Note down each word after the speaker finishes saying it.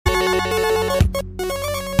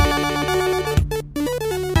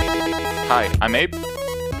Hi, I'm Abe.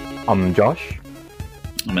 I'm Josh.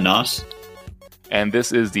 I'm Anas. And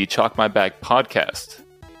this is the Chalk My Bag podcast.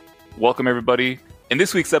 Welcome, everybody. In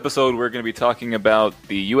this week's episode, we're going to be talking about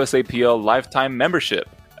the USAPL lifetime membership,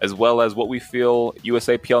 as well as what we feel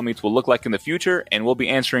USAPL meets will look like in the future, and we'll be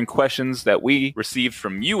answering questions that we received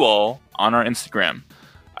from you all on our Instagram.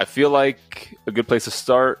 I feel like a good place to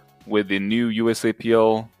start with the new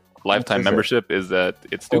USAPL lifetime membership is that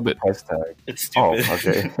it's stupid. Price tag. It's stupid. Oh,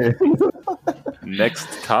 okay.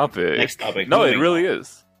 Next topic. Next topic. No, it really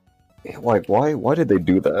is. Like, why did they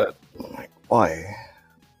do that? Like, why?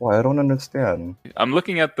 Why? I don't understand. I'm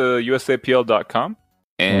looking at the USAPL.com,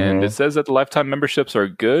 and it says that the lifetime memberships are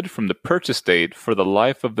good from the purchase date for the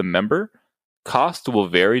life of the member. Cost will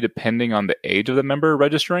vary depending on the age of the member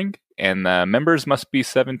registering, and members must be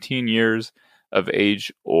 17 years of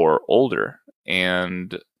age or older.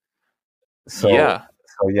 And So yeah,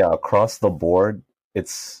 across the board,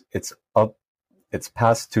 it's up. It's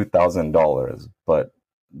past $2,000, but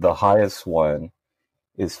the highest one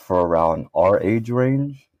is for around our age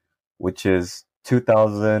range, which is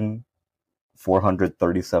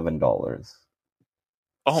 $2,437.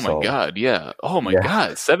 oh my God, yeah. Oh my Yeah.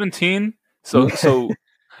 God, 17? So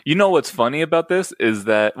you know what's funny about this is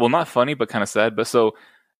that, well, not funny, but kind of sad. But so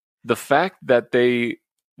the fact that they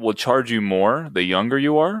will charge you more the younger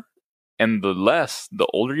you are, and the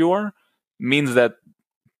older you are, means that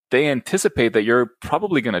they anticipate that you're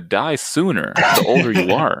probably going to die sooner the older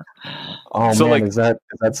you are. Oh So, man, like- is that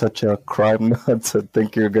such a crime to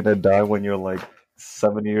think you're gonna die when you're like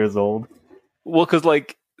 7 years old? Well, because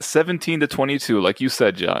like 17 to 22, like you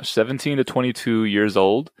said, Josh, 17 to 22 years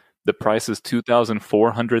old, the price is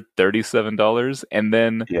 $2,437, and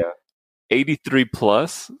then Yeah. 83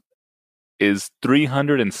 plus is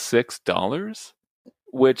 $306,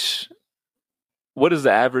 which, what is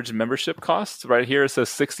the average membership cost? Right here it says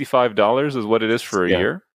 $65 is what it is for a Yeah.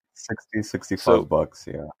 year. 65 So- bucks,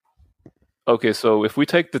 yeah. Okay, so if we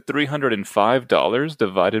take the $305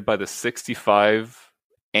 divided by the 65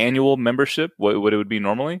 annual membership, what it would be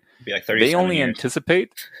normally, It'd be like 37 they only years.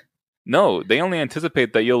 anticipate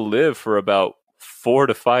that you'll live for about 4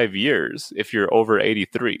 to 5 years if you're over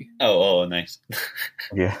 83, Oh, nice.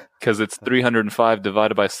 Yeah. because it's 305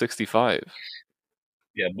 divided by 65.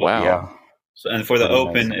 Yeah. Wow. Yeah. So, and for the Pretty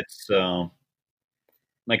open, nice. it's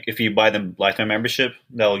like if you buy the lifetime membership,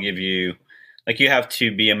 that'll give you, like, you have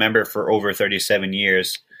to be a member for over 37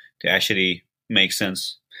 years to actually make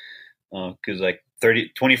sense. Because like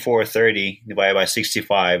 24/30 divided by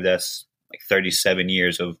 65, that's like 37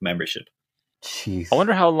 years of membership. Jeez. I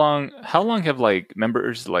wonder how long have like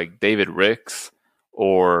members like David Ricks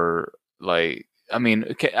or like, I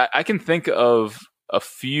mean, I can think of a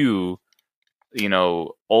few,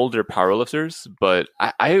 older powerlifters, but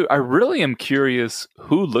I really am curious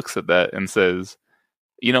who looks at that and says,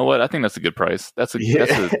 you know what, I think that's a good price. That's a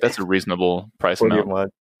reasonable price Pretty amount. much.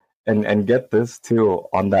 And get this too,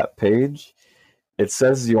 on that page, it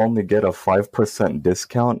says you only get a 5%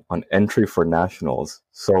 discount on entry for nationals.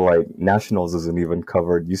 So like nationals isn't even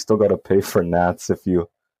covered. You still gotta pay for nats if you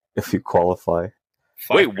qualify.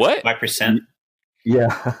 Wait, what? 5%?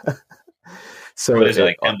 Yeah. So What is it,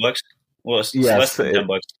 like $10? Well, it's Yeah, less so than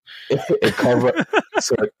 $10. it cover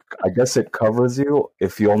so I guess it covers you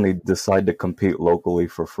if you only decide to compete locally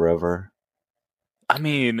for forever. I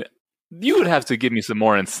mean, you would have to give me some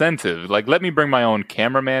more incentive. Like, let me bring my own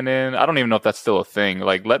cameraman in. I don't even know if that's still a thing.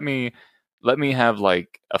 Like, let me have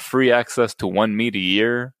like a free access to one meet a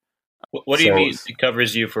year. What do you So- mean it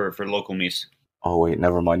covers you for local meets? Oh wait,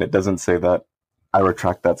 never mind. It doesn't say that. I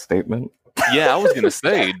retract that statement. Yeah, I was gonna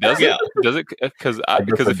say, does Yeah. it? Does it? Because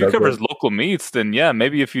guess it if it covers doesn't. local meets, then yeah,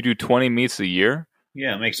 maybe if you do 20 meets a year,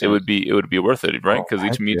 Yeah, it makes sense. it would be worth it, right? Oh, Because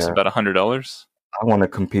each heck meet's yeah. about $100. I want to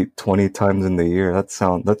compete 20 times in the year. That's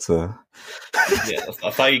a Yeah, I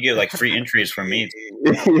thought you get like free entries for meets.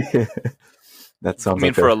 That I sounds mean,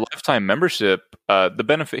 like for a lifetime membership, the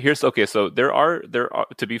benefit here's okay. So there are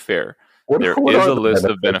to be fair, there what is are a the list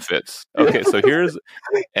of benefits. Okay, so here's,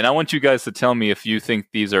 and I want you guys to tell me if you think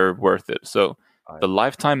these are worth it. So the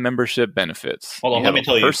lifetime membership benefits. Hold on, You let have me a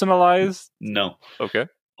tell you. personalized. No. Okay.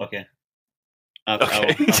 Okay. Okay. I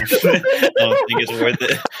don't think it's worth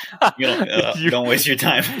it. Don't waste your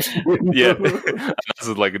time. Yeah, this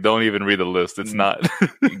is like, don't even read the list. It's not.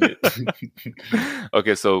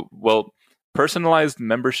 Okay, so personalized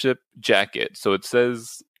membership jacket. So it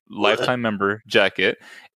says lifetime member jacket.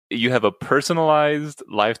 You have a personalized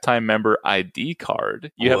lifetime member ID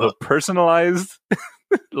card. You have a personalized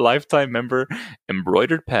lifetime member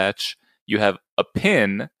embroidered patch. You have a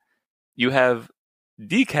pin. You have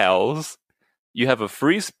decals, you have a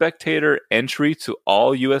free spectator entry to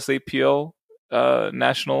all USAPL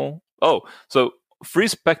national. Oh, so free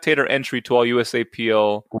spectator entry to all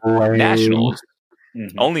USAPL nationals,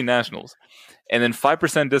 only nationals. And then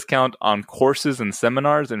 5% discount on courses and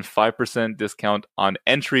seminars, and 5% discount on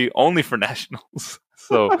entry only for nationals.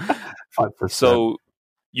 So 5%. So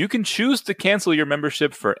you can choose to cancel your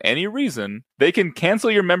membership for any reason. They can cancel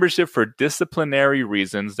your membership for disciplinary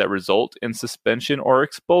reasons that result in suspension or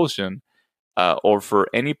expulsion, or for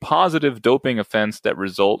any positive doping offense that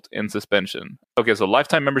result in suspension. Okay, so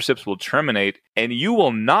lifetime memberships will terminate, and you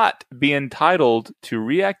will not be entitled to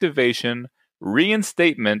reactivation,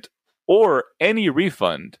 reinstatement, or any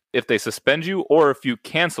refund if they suspend you or if you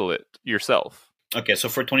cancel it yourself. Okay, so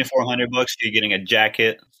for $2,400, you're getting a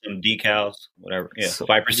jacket, some decals, whatever. Yeah,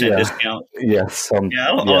 5% discount. Yeah,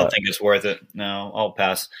 I don't think it's worth it. No, I'll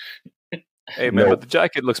pass. Hey man, but the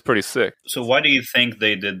jacket looks pretty sick. So why do you think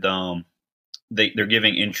they did? They're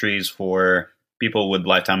giving entries for people with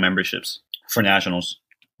lifetime memberships for nationals.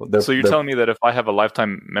 So you're telling me that if I have a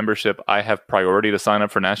lifetime membership, I have priority to sign up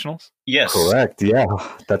for nationals? Yes. Correct. Yeah.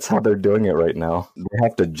 That's how they're doing it right now. They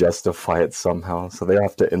have to justify it somehow. So they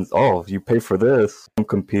have to, you pay for this, don't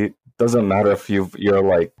compete. Doesn't matter if you're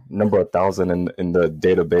like number 1,000 in the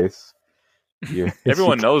database.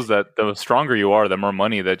 Everyone knows that the stronger you are, the more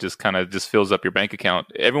money that just kind of just fills up your bank account.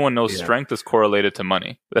 Everyone knows strength is correlated to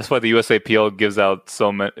money. That's why the USAPL gives out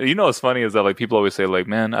so many. You know what's funny is that like people always say like,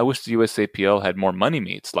 man, I wish the USAPL had more money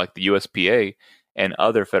meets like the USPA and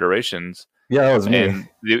other federations. Yeah, that was me. And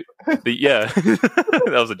that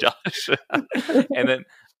was a Josh. and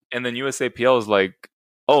then USAPL is like,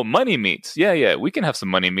 oh, money meets. Yeah, we can have some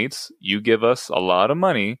money meets. You give us a lot of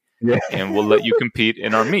money. Yeah. And we'll let you compete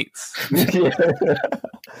in our meets. Well,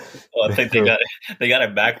 I think they got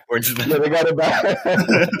it backwards. Yeah, they got it back.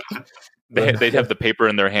 They'd have the paper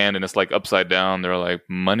in their hand and it's like upside down. They're like,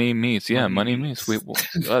 money meets. Yeah, money meets.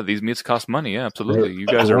 These meets cost money. Yeah, absolutely. You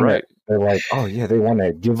guys are right. They're like, oh, yeah, they want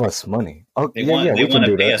to give us money. Oh, they want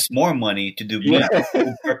to pay us more money to do money.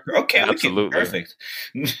 Okay, absolutely. Perfect.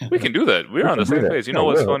 We can do that. We're on the same page. You know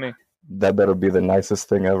what's funny? That better be the nicest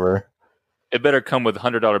thing ever. It better come with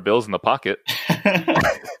 $100 bills in the pocket.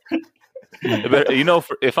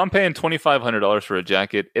 If I'm paying $2,500 for a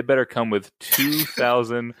jacket, it better come with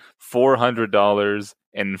 $2,400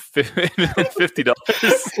 and $50.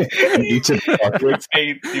 You're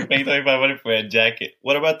paying $2,500 for a jacket.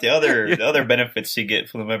 What about the other benefits you get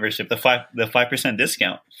from the membership? The 5%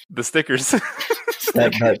 discount, the stickers.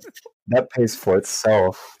 that pays for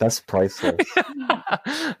itself. That's priceless.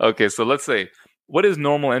 Okay, so let's say. What is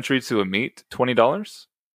normal entry to a meet? $20?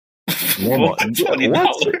 Normal.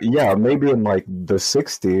 $20? Yeah, maybe in like the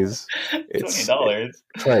 60s. It's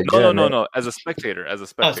 $20. No. As a spectator. Oh,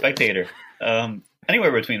 spectator.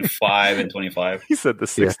 Anywhere between 5 and 25. He said the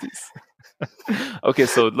 60s. Okay,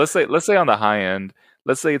 so let's say on the high end,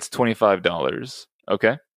 let's say it's $25.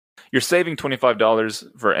 Okay, you're saving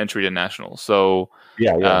 $25 for entry to national. So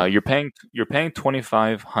you're paying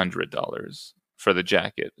 $2,500. For the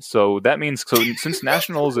jacket. So that means, since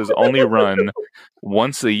nationals is only run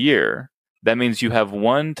once a year, that means you have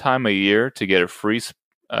one time a year to get a free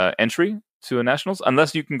entry to a nationals,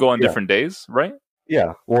 unless you can go on different days, right?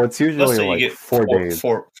 Yeah. Well, it's usually like 4 days.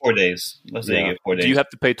 4 days. Let's say you get 4 days. Do you have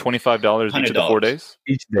to pay $25 each of the 4 days?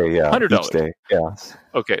 Each day, yeah. $100. Each day, yeah.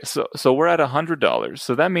 Okay, so we're at $100.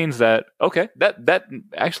 So that means that that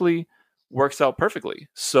actually works out perfectly.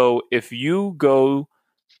 So if you go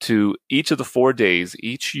to each of the 4 days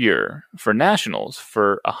each year for nationals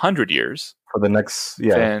for 100 years. For the next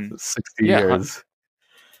 60 years.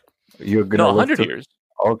 You're gonna 100 years.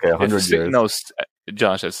 Okay, 100 years. No,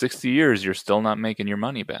 Josh, at 60 years, you're still not making your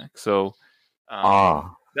money back. So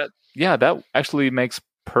that actually makes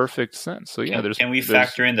perfect sense. So can we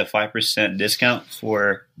factor in the 5% discount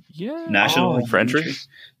for national for entry?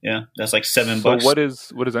 Yeah, that's like $7. So what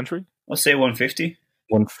is entry? Let's say 150.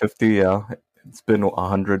 150, yeah. It's been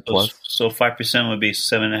 100 plus. So 5% would be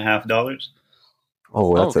 $7.50.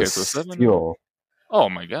 Oh, that's a steal. Oh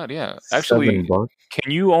my god, yeah. Actually,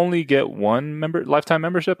 can you only get one lifetime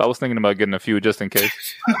membership? I was thinking about getting a few just in case.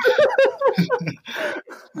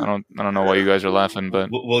 I don't know why you guys are laughing,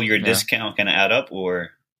 but will your discount kind of add up,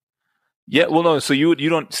 or? Yeah, well, no. So you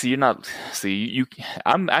don't see. You're not see.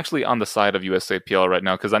 I'm actually on the side of USAPL right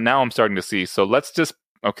now because now I'm starting to see. So let's just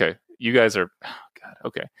You guys are. Oh god.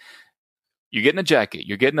 Okay. You're getting a jacket.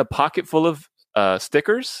 You're getting a pocket full of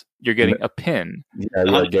stickers. You're getting a pin.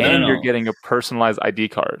 And you're getting a personalized ID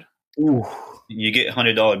card. Ooh. You get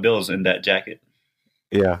 $100 bills in that jacket.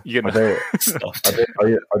 Yeah. Are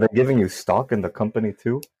they giving you stock in the company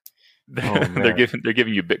too? Oh they're man.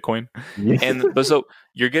 giving you Bitcoin, Yeah. but so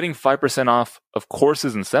you're getting 5% off of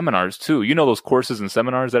courses and seminars too. You know those courses and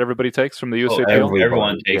seminars that everybody takes from the Oh, USAPL.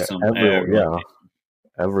 everyone takes Yeah, them. everyone. Everyone Yeah, takes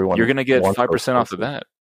You're everyone gonna get wants those 5% off of courses. that.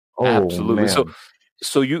 Oh Absolutely.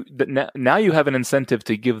 So man. now you have an incentive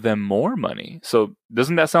to give them more money. So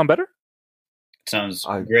doesn't that sound better? Sounds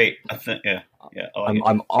I great. I think, yeah. I like it.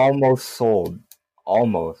 I'm almost sold.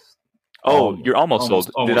 Almost. Oh, you're almost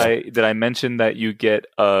sold. Almost. Did I mention that you get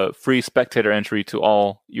a free spectator entry to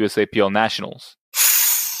all USAPL nationals?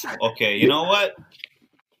 Okay, you know what?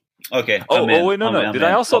 Okay. Oh, I'm in. wait, no. I'm Did in.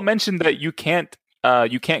 I also Oh, mention that you can't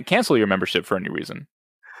cancel your membership for any reason?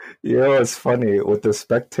 You know, it's funny with the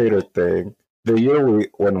spectator thing. The year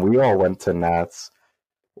when we all went to Nats,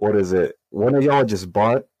 what is it? One of y'all just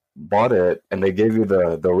bought it, and they gave you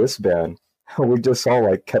the wristband. We just all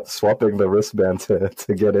like kept swapping the wristband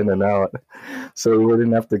to get in and out, so we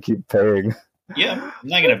wouldn't have to keep paying. yeah. I'm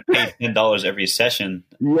not gonna pay $10 every session.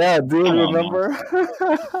 Yeah, dude, Come on,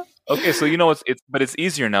 remember? Okay, so you know it's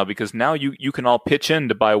easier now because now you can all pitch in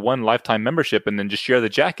to buy one lifetime membership and then just share the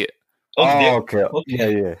jacket. Oh, Oh, okay.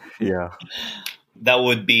 okay. Yeah. That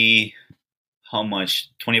would be how much?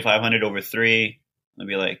 2,500 over 3. That'd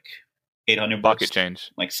be like 800 bucks. Pocket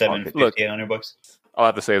change. Like 750, Look. 800 bucks. All I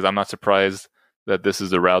have to say is I'm not surprised that this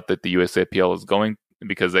is the route that the USAPL is going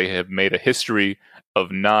because they have made a history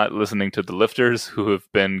of not listening to the lifters who have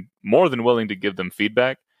been more than willing to give them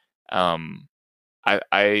feedback.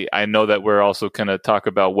 I know that we're also going to talk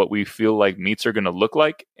about what we feel like meets are going to look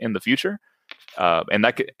like in the future, and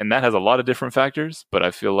that has a lot of different factors. But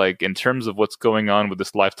I feel like in terms of what's going on with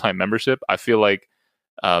this lifetime membership, I feel like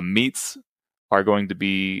meets are going to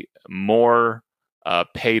be more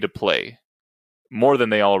pay to play, more than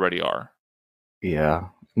they already are. Yeah.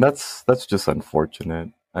 That's just unfortunate.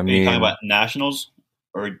 I Are you talking mean, about nationals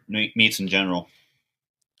or meets in general?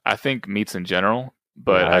 I think meets in general,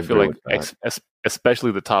 but Yeah, I I feel agree like with that.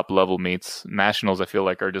 especially the top level meets, nationals, I feel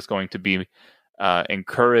like are just going to be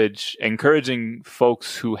encouraging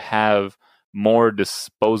folks who have more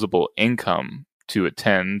disposable income to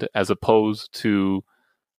attend, as opposed to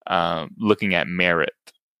looking at merit.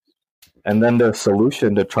 And then their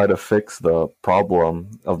solution to try to fix the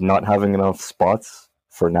problem of not having enough spots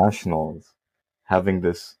for nationals, having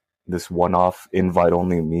this one-off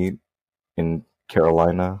invite-only meet in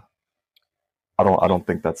Carolina. I don't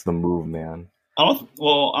think that's the move, man. I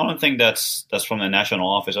don't think that's from the national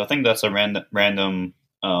office. I think that's a random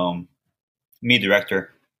meet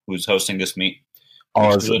director who's hosting this meet.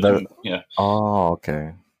 Oh, is that? Yeah. Oh,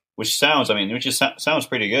 okay. Which sounds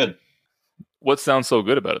pretty good. What sounds so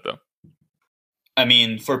good about it, though? I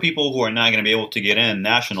mean, for people who are not going to be able to get in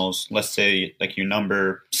nationals, let's say like you're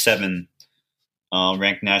number 7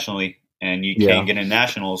 ranked nationally, and you can't get in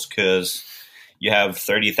nationals because you have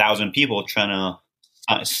 30,000 people trying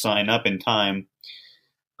to sign up in time,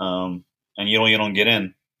 and you don't get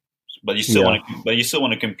in, but you still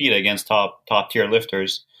want to compete against top tier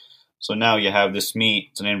lifters. So now you have this meet.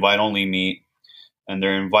 It's an invite only meet, and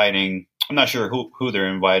they're inviting. I'm not sure who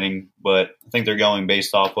they're inviting, but I think they're going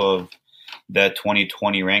based off of the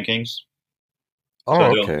 2020 rankings.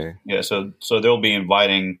 Oh, okay. Yeah, so they'll be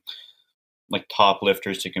inviting like top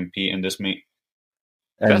lifters to compete in this meet.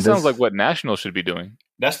 And that sounds like what nationals should be doing.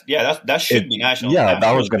 That should be national. Yeah, national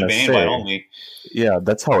I was gonna say. Invite only. Yeah,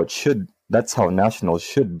 that's how it should. That's how nationals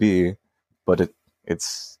should be, but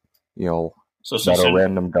it's So that a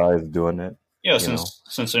random guy is doing it. Yeah,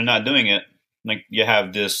 since they're not doing it, like you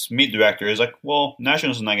have this meet director is like, well,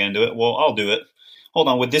 nationals is not going to do it. Well, I'll do it. Hold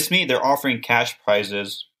on, with this meet, they're offering cash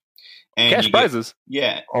prizes. And Cash prizes?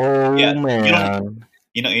 Yeah. Oh yeah. man.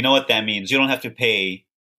 You know what that means. You don't have to pay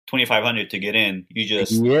 $2,500 to get in. You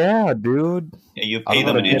just dude. You pay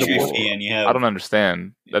them an entry fee, and you have. I don't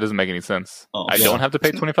understand. That doesn't make any sense. I don't have to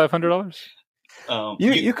pay $2,500.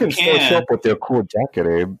 You can still show up with your cool jacket,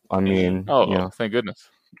 Abe. I mean, thank goodness.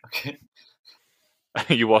 Okay.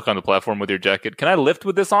 You walk on the platform with your jacket. Can I lift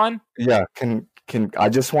with this on? Yeah. Can I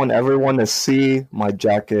just want everyone to see my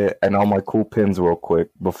jacket and all my cool pins real quick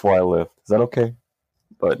before I lift? Is that okay?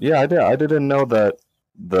 But yeah, I didn't know that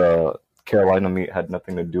the Carolina meet had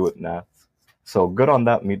nothing to do with Nats. So good on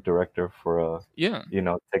that meet director for taking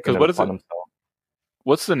it upon himself.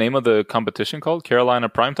 What's the name of the competition called? Carolina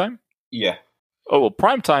Primetime? Yeah. Oh, well,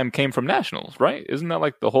 Primetime came from Nationals, right? Isn't that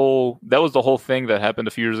like that was the whole thing that happened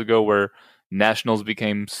a few years ago where Nationals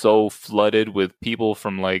became so flooded with people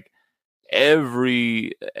from like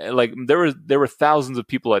every, like there were thousands of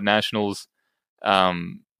people at Nationals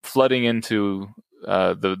flooding into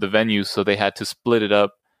the venue, so they had to split it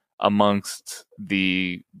up amongst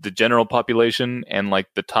the general population and like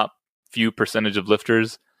the top few percentage of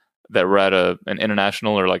lifters that we're at an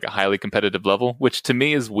international or like a highly competitive level, which to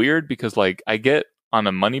me is weird because like I get on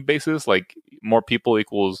a money basis, like more people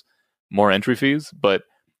equals more entry fees. But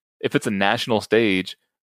if it's a national stage,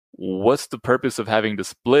 what's the purpose of having to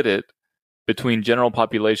split it between general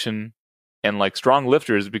population and like strong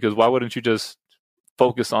lifters? Because why wouldn't you just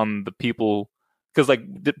focus on the people? Because like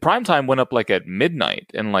the prime time went up like at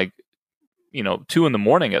midnight and like 2 a.m.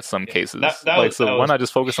 at some cases. Why not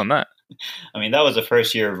just focus on that? I mean, that was the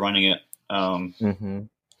first year of running it. And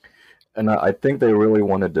I think they really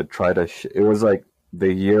wanted to try to. It was like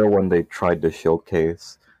the year when they tried to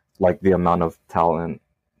showcase like the amount of talent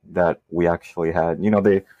that we actually had.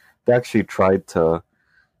 They actually tried to,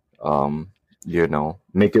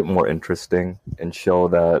 make it more interesting and show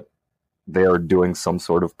that they are doing some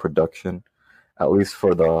sort of production, at least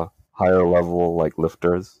for the higher level like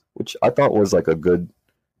lifters, which I thought was like a good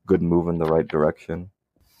move in the right direction.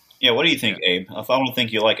 Yeah, what do you think, Abe? I don't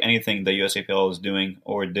think you like anything the USAPL is doing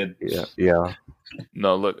or did. Yeah.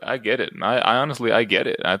 No, look, I get it. I honestly, I get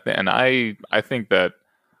it. I think that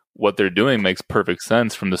what they're doing makes perfect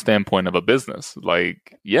sense from the standpoint of a business.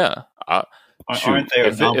 Like, yeah. Aren't they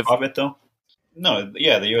a nonprofit, though? No,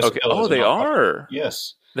 yeah, the USAPL is a they are.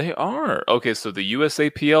 Yes. They are. Okay, so the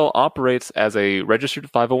USAPL operates as a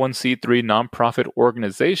registered 501c3 nonprofit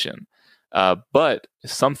organization. But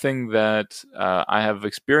something that I have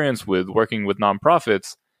experience with working with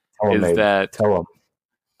nonprofits is that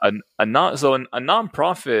a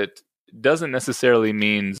nonprofit doesn't necessarily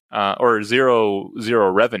mean or zero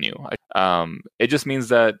revenue. It just means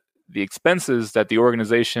that the expenses that the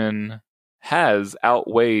organization has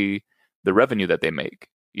outweigh the revenue that they make.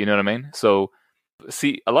 You know what I mean? So,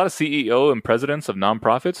 a lot of CEO and presidents of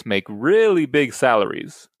nonprofits make really big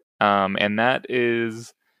salaries, and that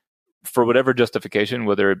is for whatever justification,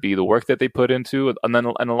 whether it be the work that they put into, and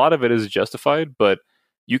a lot of it is justified. But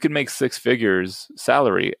you can make 6 figures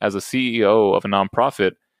salary as a CEO of a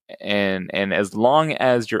nonprofit, and as long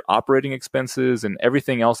as your operating expenses and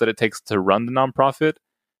everything else that it takes to run the nonprofit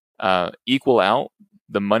equal out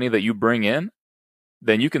the money that you bring in,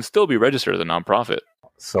 then you can still be registered as a nonprofit.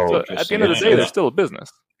 So at the end of the day, they're still a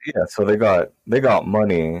business. Yeah, so they got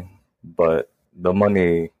money, but the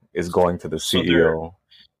money is going to the CEO,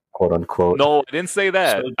 quote unquote. No, I didn't say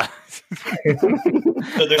that.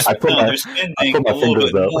 So they're spending a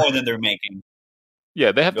little bit more than they're making.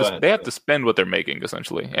 Yeah, they have to spend what they're making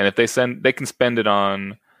essentially, and if they can spend it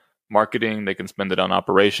on marketing, they can spend it on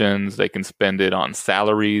operations, they can spend it on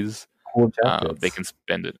salaries. Cool jackets. They can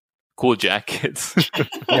spend it. Cool jackets.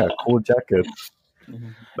 Yeah, cool jackets.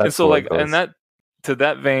 And so to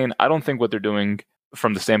that vein, I don't think what they're doing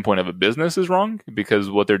from the standpoint of a business is wrong, because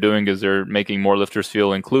what they're doing is they're making more lifters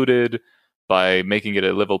feel included by making it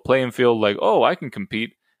a level playing field. Like, oh, I can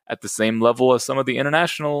compete at the same level as some of the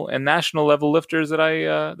international and national level lifters that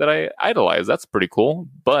I idolize. That's pretty cool.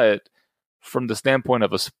 But from the standpoint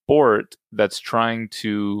of a sport that's trying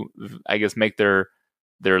to, I guess, make their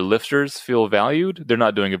lifters feel valued, they're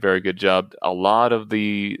not doing a very good job. A lot of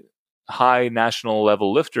the high national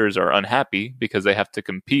level lifters are unhappy because they have to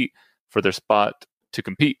compete for their spot to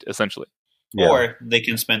compete, essentially. Yeah. Or they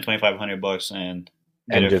can spend $2,500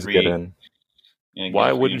 and just get in.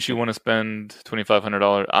 Why wouldn't you want to spend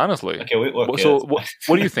 $2,500? Honestly, okay. So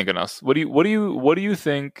what do you think on us? What do you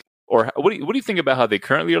think, or what do you think about how they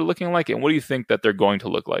currently are looking like, and what do you think that they're going to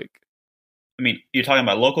look like? I mean, you're talking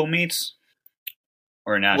about local meets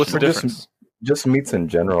or national? What's the difference? Just meets in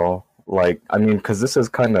general. Like, I mean, because this is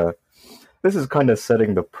kind of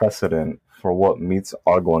setting the precedent for what meets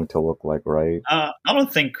are going to look like, right? I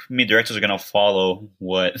don't think meet directors are going to follow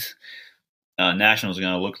what nationals are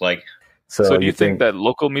going to look like. So do you think that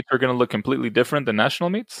local meets are going to look completely different than national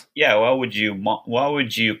meets? Yeah. Why would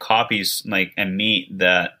you copy like a meet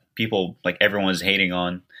that people like everyone's hating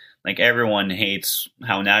on? Like everyone hates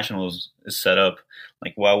how nationals is set up.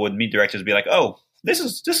 Like, why would meet directors be like, oh, this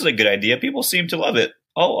is a good idea. People seem to love it.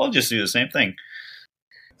 I'll just do the same thing.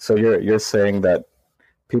 So you're saying that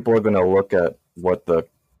people are going to look at what the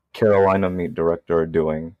Carolina meet director are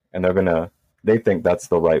doing, and they think that's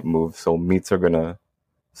the right move. So meets are going to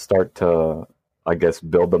start to, I guess,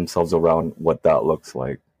 build themselves around what that looks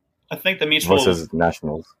like. I think the meets versus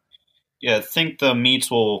nationals. Yeah, I think the meets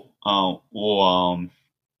will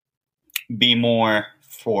be more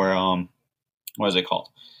for what is it called?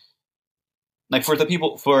 Like for the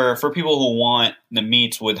people for people who want the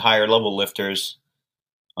meets with higher level lifters.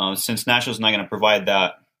 Since nationals not going to provide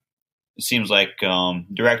that, it seems like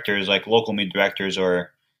directors, like local meet directors,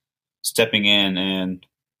 are stepping in and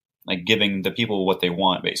like giving the people what they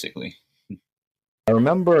want, basically. I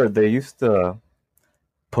remember they used to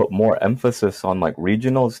put more emphasis on like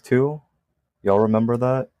regionals too. Y'all remember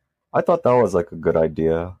that? I thought that was like a good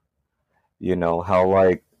idea. You know, how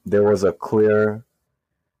like there was a clear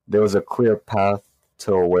path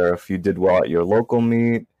to where if you did well at your local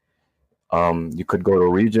meet, you could go to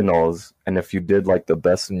regionals, and if you did like the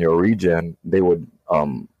best in your region, they would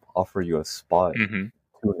offer you a spot Mm-hmm.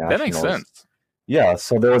 to That makes nationals. sense. Yeah,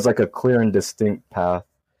 so there was like a clear and distinct path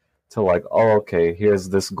to like, oh, okay, here's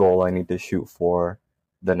this goal I need to shoot for,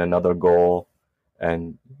 then another goal,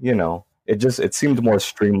 and you know, it seemed more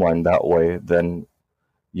streamlined that way than,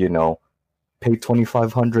 you know, pay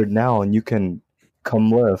 2,500 now and you can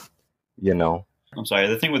come lift, you know. I'm sorry.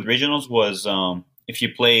 The thing with regionals was if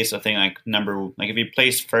you place, I think if you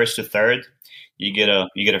place first to third, you get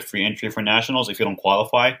a free entry for nationals if you don't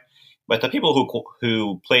qualify. But the people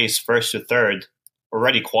who place first to third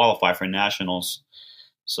already qualify for nationals,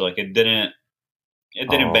 so like it didn't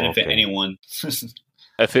benefit Okay. anyone.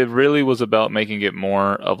 If it really was about making it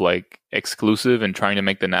more of like exclusive and trying to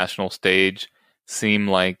make the national stage seem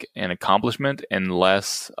like an accomplishment and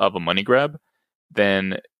less of a money grab,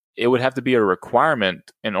 then it would have to be a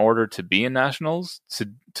requirement in order to be in nationals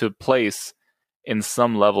to place in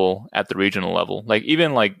some level at the regional level. Like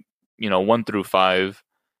even like, 1 through 5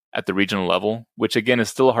 at the regional level, which again is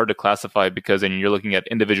still hard to classify because then you're looking at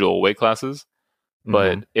individual weight classes.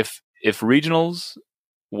 But Mhm. if regionals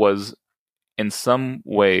was in some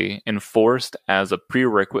way enforced as a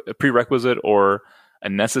prerequisite or a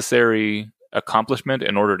necessary accomplishment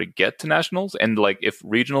in order to get to nationals, and like if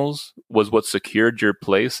regionals was what secured your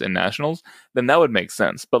place in nationals, then that would make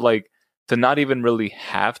sense. But like to not even really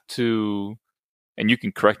have to, and you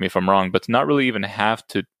can correct me if I'm wrong, but to not really even have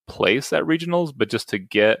to place at regionals, but just to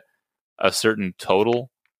get a certain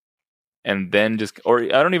total, and then or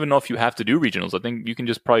I don't even know if you have to do regionals. I think you can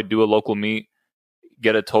just probably do a local meet,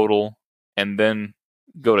 get a total, and then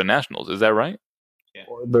go to nationals. Is that right?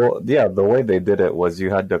 The way they did it was you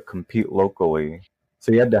had to compete locally.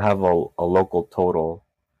 So you had to have a local total,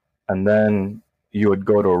 and then you would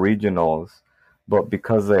go to regionals. But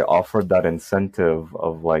because they offered that incentive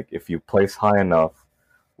of like if you place high enough,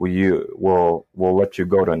 we'll let you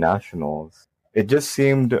go to nationals. It just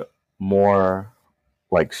seemed more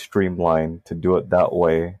like streamlined to do it that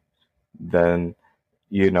way than,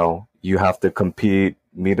 you have to compete,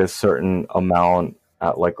 meet a certain amount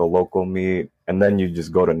at like a local meet, and then you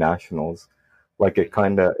just go to nationals. Like it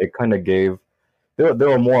kind of gave there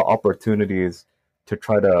were more opportunities to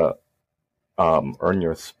try to earn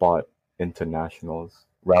your spot into nationals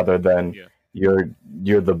rather than Yeah.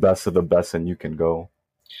 you're the best of the best and you can go.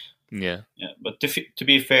 Yeah. Yeah, but to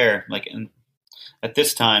be fair, like at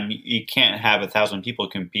this time, you can't have 1,000 people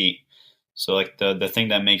compete. So like the thing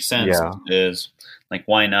that makes sense Yeah. is like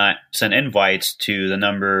why not send invites to the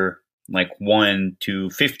number like 1 to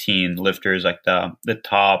 15 lifters, like the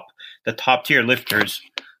top tier lifters.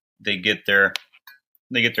 They get their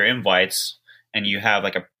invites, and you have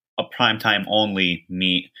like a prime time only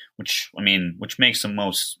meet, which makes the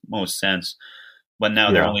most sense. But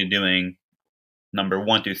now they're Yeah. only doing number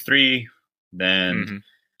 1 to 3, then hmm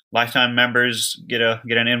lifetime members get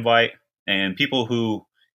an invite, and people who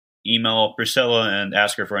email Priscilla and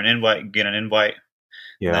ask her for an invite get an invite.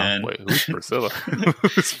 Yeah. Then Wait, who's Priscilla?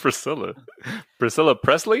 Who's Priscilla? Priscilla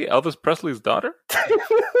Presley, Elvis Presley's daughter?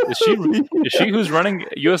 Is she who's running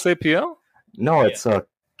USAPL? No, it's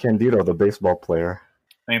Candido, the baseball player.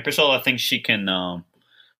 I mean, Priscilla thinks she can. I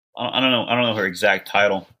don't know her exact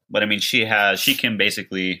title, but I mean, she can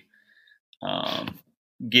basically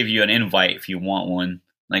give you an invite if you want one,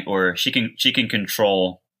 like, or she can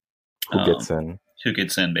control Who gets in? who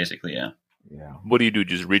gets in, basically. Yeah. Yeah. What do you do?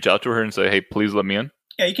 Just reach out to her and say, "Hey, please let me in."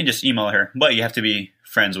 Yeah, you can just email her, but you have to be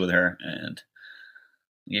friends with her. And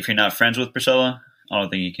if you're not friends with Priscilla, I don't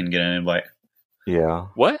think you can get an invite. Yeah.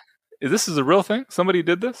 What? This is a real thing? Somebody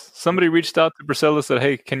did this? Somebody reached out to Priscilla and said,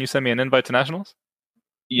 "Hey, can you send me an invite to nationals?"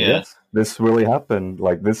 Yeah. Yes, this really happened.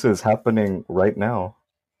 Like this is happening right now.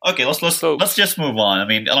 Okay, let's just move on. I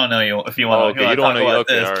mean, I don't know if you Oh, want okay, you don't want to. talk about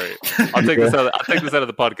Okay, this. all right. I'll take this out. I'll take this out of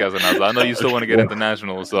the podcast, and I know you still want to get into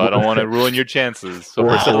nationals, so I don't want to ruin your chances. So,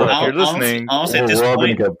 Well, Priscilla, if I'll- you're listening, honestly, at this We're all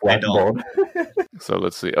gonna point, get I don't. blackballed. so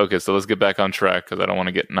let's see. Okay, so let's get back on track because I don't want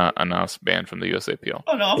to get Anas banned from the USAPL.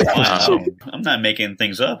 Oh no, I'm fine. I'm not making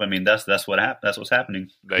things up. I mean, that's what's happening.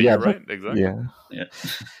 That, Yeah, you're right. Exactly. Yeah. Yeah.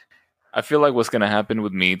 I feel like what's going to happen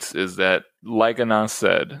with meets is that, like Anas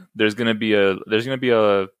said, there's going to be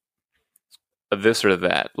a this or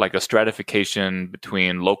that, like a stratification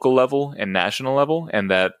between local level and national level,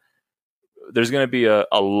 and that there's going to be a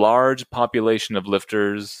large population of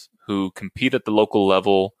lifters who compete at the local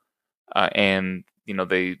level and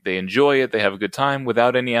they enjoy it, they have a good time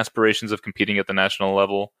without any aspirations of competing at the national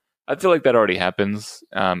level. I feel like that already happens.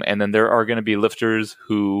 And then there are going to be lifters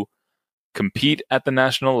who compete at the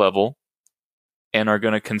national level and are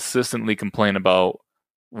going to consistently complain about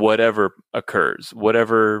whatever occurs,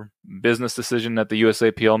 whatever business decision that the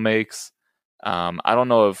USAPL makes. I don't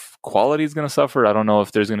know if quality is going to suffer. I don't know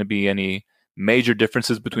if there's going to be any major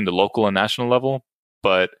differences between the local and national level,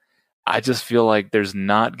 but I just feel like there's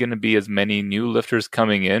not going to be as many new lifters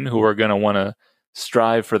coming in who are going to want to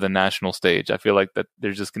strive for the national stage. I feel like that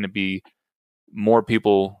there's just going to be more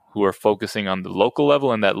people who are focusing on the local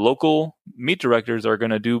level, and that local meet directors are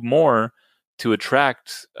going to do more to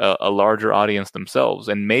attract a larger audience themselves.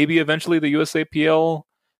 And maybe eventually the USAPL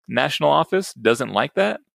national office doesn't like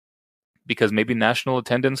that, because maybe national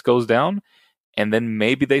attendance goes down, and then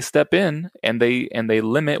maybe they step in and they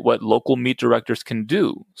limit what local meet directors can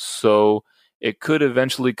do. So it could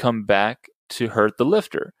eventually come back to hurt the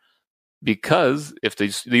lifter, because if the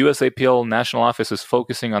USAPL national office is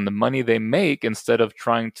focusing on the money they make instead of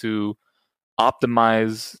trying to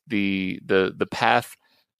optimize the path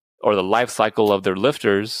or the life cycle of their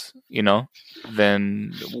lifters,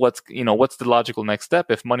 then what's the logical next step?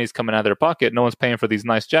 If money's coming out of their pocket, no one's paying for these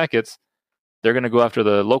nice jackets, they're going to go after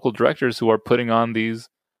the local directors who are putting on these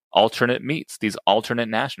alternate meets, these alternate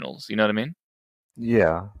nationals. You know what I mean?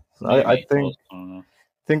 Yeah. I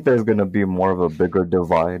think there's going to be more of a bigger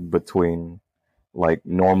divide between like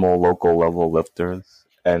normal local level lifters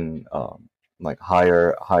and like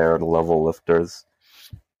higher level lifters.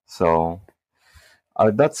 So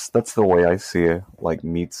that's the way I see it, like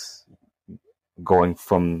meets going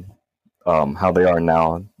from how they are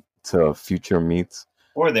now to future meets.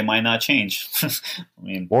 Or they might not change.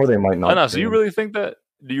 Or they might not. I know. So you really think that?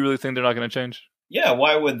 Do you really think they're not going to change? Yeah.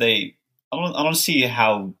 Why would they? I don't see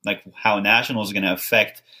how nationals is going to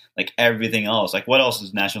affect like everything else. Like, what else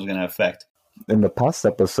is nationals going to affect? In the past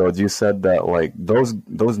episodes, you said that like those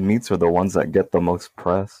meets are the ones that get the most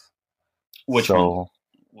press. Which one?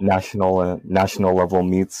 National level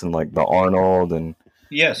meets and like the Arnold and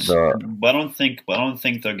yes, but I don't think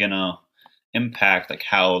they're gonna impact like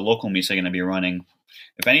how local meets are gonna be running.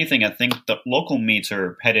 If anything, I think the local meets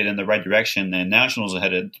are headed in the right direction, and nationals are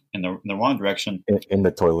headed in the wrong direction. In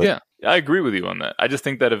the toilet. Yeah, I agree with you on that. I just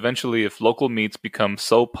think that eventually, if local meets become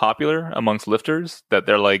so popular amongst lifters that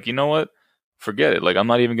they're like, you know what, forget it. Like, I'm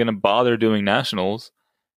not even going to bother doing nationals.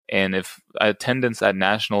 And if attendance at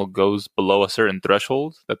national goes below a certain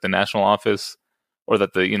threshold, that the national office or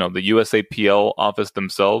that the USAPL office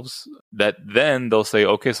themselves, that then they'll say,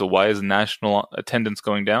 okay, so why is national attendance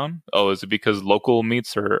going down? Oh, is it because local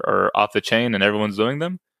meets are off the chain and everyone's doing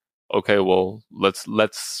them? Okay, well,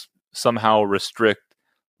 let's somehow restrict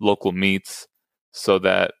local meets so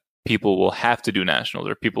that people will have to do nationals,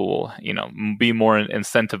 or people will, be more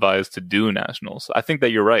incentivized to do nationals. I think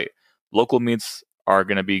that you're right. Local meets are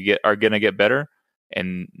going to get better,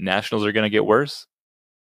 and nationals are going to get worse.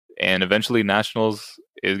 And eventually nationals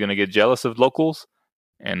is going to get jealous of locals,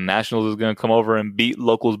 and nationals is going to come over and beat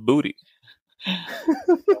locals' booty.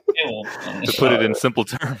 To put it in simple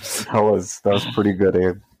terms. That was pretty good,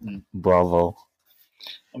 Abe. Bravo.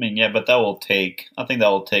 I mean, yeah, but I think that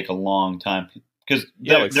will take a long time, because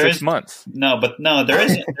like 6 months. No,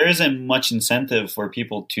 there isn't much incentive for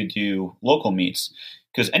people to do local meets,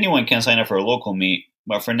 because anyone can sign up for a local meet,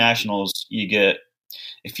 but for nationals,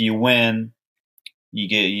 if you win, you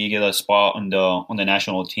get a spot on the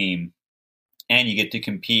national team, and you get to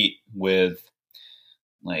compete with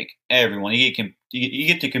like everyone. You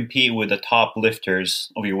get to compete with the top lifters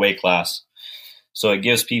of your weight class, so it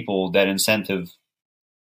gives people that incentive.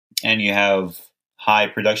 And you have high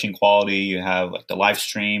production quality. You have like the live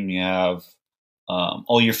stream. You have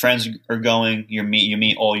all your friends are going. You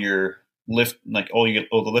meet all your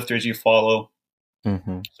all the lifters you follow.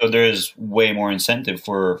 Mm-hmm. So there is way more incentive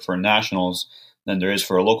for nationals than there is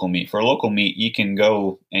for a local meet. For a local meet, you can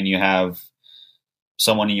go and you have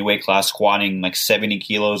someone in your weight class squatting like 70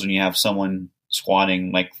 kilos, and you have someone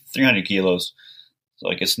squatting like 300 kilos. So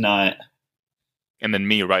like it's not. And then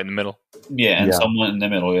me right in the middle. Yeah, and someone in the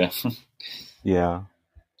middle, yeah. Yeah.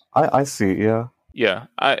 I see, yeah. Yeah,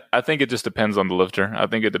 I think it just depends on the lifter. I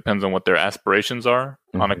think it depends on what their aspirations are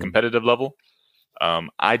on a competitive level.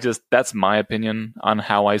 That's my opinion on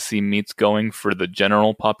how I see meets going for the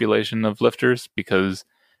general population of lifters, because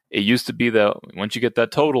it used to be that once you get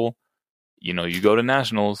that total, you go to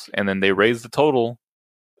nationals, and then they raise the total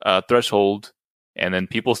threshold, and then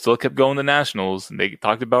people still kept going to nationals, and they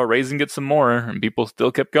talked about raising it some more, and people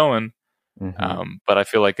still kept going. Mm-hmm. But I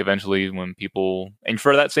feel like eventually when people, and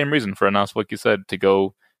for that same reason, for enough, like you said, to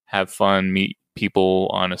go have fun, meet people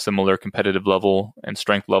on a similar competitive level and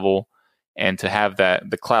strength level, and to have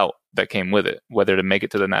the clout that came with it, whether to make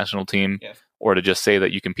it to the national team or to just say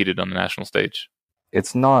that you competed on the national stage.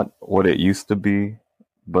 It's not what it used to be,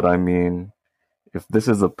 but I mean, if this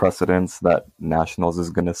is a precedence that nationals is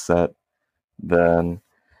going to set, then,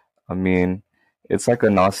 I mean, it's like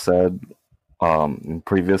Anas said in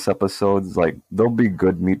previous episodes, like, there'll be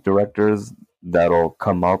good meet directors that'll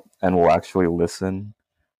come up and will actually listen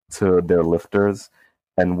to their lifters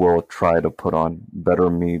and will try to put on better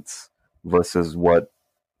meets versus what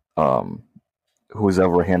who's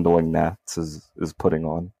ever handling Nats is putting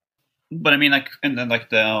on. But I mean, like in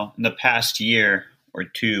the past year or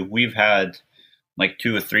two, we've had like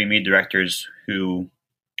 2 or 3 meet directors who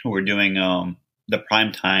were doing the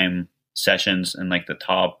primetime sessions and like the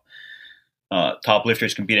top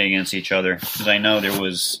lifters competing against each other. Because I know there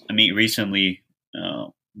was a meet recently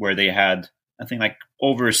where they had, I think, like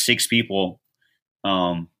over 6 people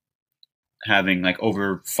having like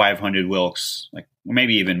over 500 Wilks, like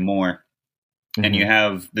maybe even more. Mm-hmm. And you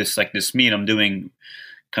have this meet I'm doing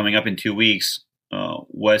coming up in 2 weeks.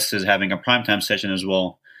 Wes is having a primetime session as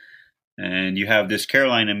well. And you have this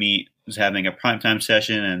Carolina meet is having a primetime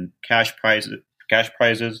session and cash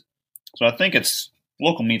prizes. So I think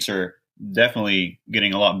local meets are definitely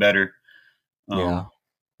getting a lot better. Yeah.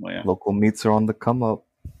 Local meets are on the come up.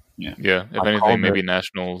 Yeah. If anything, maybe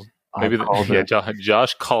nationals. Maybe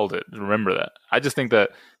Josh called it. Remember that. I just think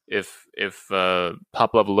that if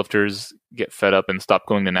top level lifters get fed up and stop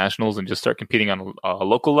going to nationals and just start competing on a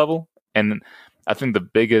local level, and I think the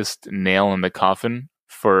biggest nail in the coffin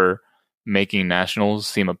for making nationals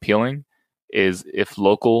seem appealing is if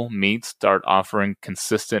local meets start offering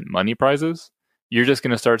consistent money prizes. You're just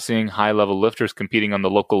going to start seeing high level lifters competing on the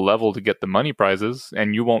local level to get the money prizes,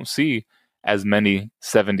 and you won't see as many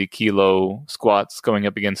 70 kilo squats going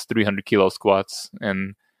up against 300 kilo squats.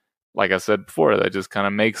 And like I said before, that just kind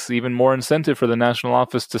of makes even more incentive for the national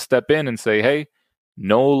office to step in and say, hey,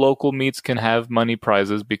 no local meets can have money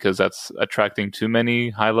prizes because that's attracting too many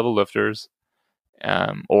high level lifters.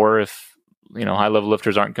 Or if, high level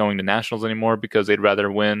lifters aren't going to nationals anymore because they'd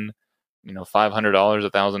rather win, $500,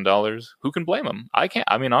 $1,000, who can blame them? I can't.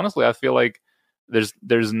 I mean, honestly, I feel like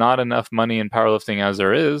there's not enough money in powerlifting as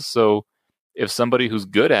there is. So if somebody who's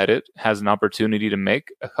good at it has an opportunity to make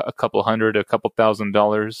a couple $100, a couple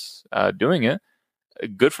 $1,000 doing it,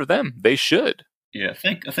 good for them. They should. Yeah, I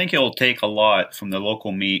think it'll take a lot from the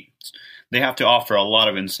local meets. They have to offer a lot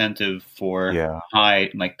of incentive for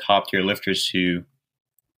high, like top tier lifters to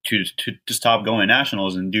stop going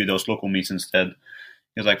nationals and do those local meets instead.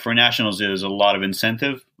 Because like for nationals, there's a lot of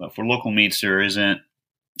incentive, but for local meets, there isn't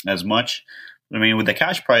as much. I mean, with the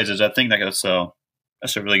cash prizes, I think that's a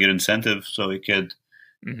really good incentive. So it could,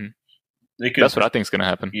 that's what I think is going to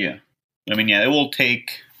happen. Yeah, I mean, it will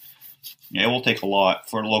take a lot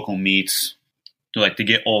for local meets to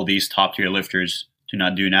get all these top tier lifters to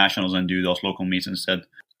not do nationals and do those local meets instead.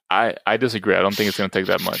 I disagree. I don't think it's going to take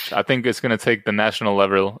that much. I think it's going to take the national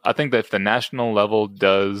level. I think that if the national level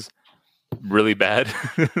does really bad,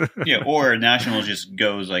 or nationals just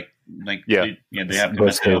goes they have to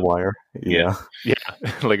mess it up. Wire. Yeah.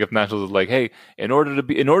 Like if nationals is like, hey, in order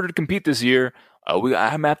to compete this year, I'm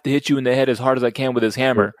gonna have to hit you in the head as hard as I can with this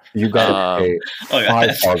hammer. You got to pay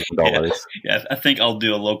 $5,000. Yeah, I think I'll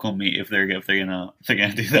do a local meet if they're gonna do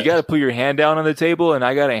that. You got to put your hand down on the table, and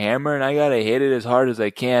I got a hammer, and I got to hit it as hard as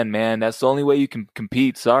I can, man. That's the only way you can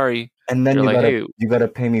compete. Sorry. And then you got to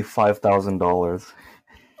pay me $5,000.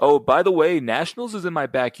 Oh, by the way, nationals is in my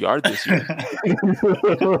backyard this year.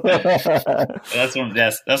 That's what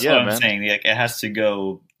I'm saying. Like, it has to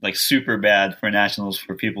go super bad for nationals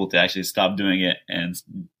for people to actually stop doing it and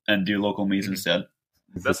do local meets instead.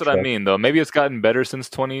 That's what I mean, though. Maybe it's gotten better since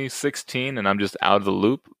 2016, and I'm just out of the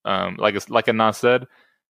loop. Like Anas said,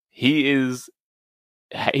 he's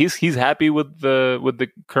happy with the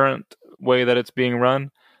current way that it's being run.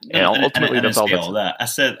 And ultimately, that's all that. I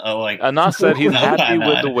said, Anas said he's happy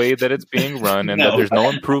with the way that it's being run and that there's no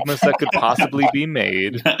improvements that could possibly be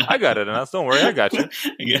made. I got it, Anas. Don't worry, I got you.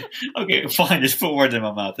 Yeah. Okay, fine. Just put words in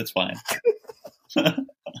my mouth. It's fine. No,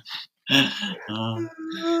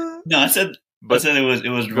 I said it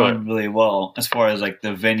was run really well as far as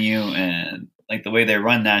the venue and the way they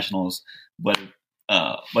run nationals, but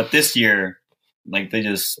this year, they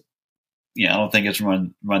just I don't think it's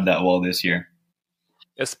run that well this year.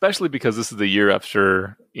 Especially because this is the year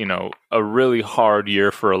after, a really hard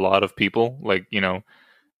year for a lot of people.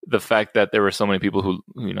 The fact that there were so many people who,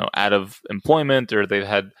 out of employment or they've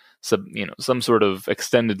had some sort of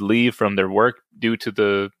extended leave from their work due to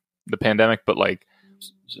the pandemic. But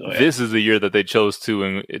So, yeah. This is the year that they chose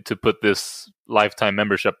to put this lifetime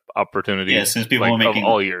membership opportunity. Yeah, since people are making of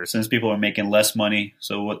all years, since people are making less money,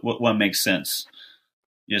 so what makes sense?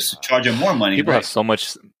 Just charge them more money. People right? have so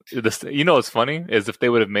much. What's funny is if they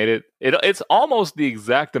would have made it's almost the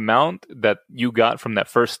exact amount that you got from that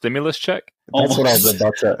first stimulus check. That's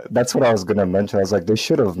what I was gonna mention. I was like, they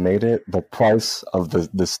should have made it the price of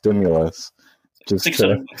the stimulus. Just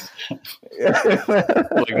to...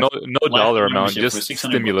 like no dollar amount, just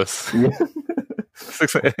stimulus. Hey,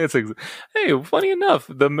 funny enough,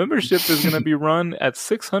 the membership is going to be run at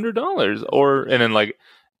 $600, and then like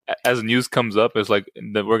as news comes up, it's like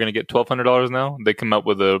that we're going to get $1,200 now. They come up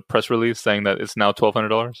with a press release saying that it's now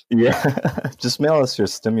 $1,200. Yeah, just mail us your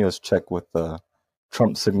stimulus check with the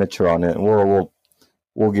Trump signature on it, and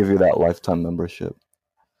we'll give you that lifetime membership.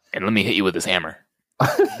 And let me hit you with this hammer.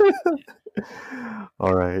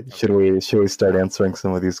 All right. Should we start answering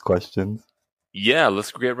some of these questions? Yeah,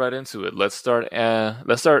 let's get right into it. Let's start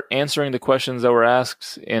answering the questions that were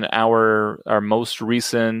asked in our most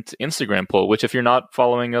recent Instagram poll, which if you're not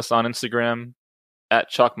following us on Instagram at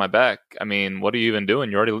Chalk My Back, I mean, what are you even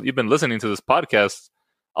doing? You've been listening to this podcast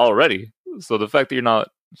already. So the fact that you're not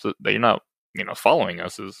following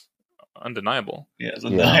us is undeniable. Yeah, it's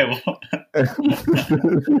undeniable.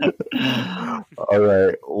 All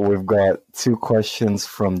right, we've got 2 questions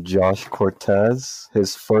from Josh Cortez.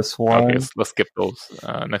 His first one. Okay, let's skip those.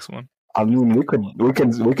 Next one. I mean,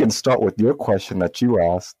 we can start with your question that you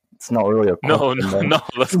asked. It's not really a question. No.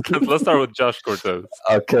 Let's start with Josh Cortez.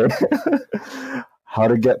 Okay. How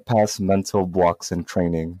to get past mental blocks in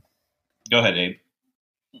training? Go ahead, Abe.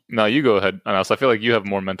 No, you go ahead, Anas. I feel like you have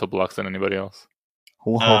more mental blocks than anybody else.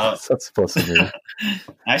 What's that supposed to mean?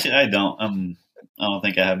 Actually, I don't. I don't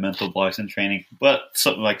think I have mental blocks in training, but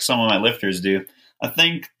some of my lifters do. I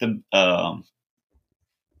think the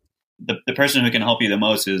person who can help you the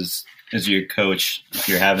most is your coach. If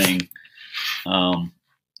you're having,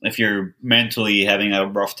 if you're mentally having a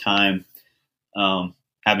rough time,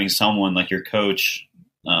 having someone like your coach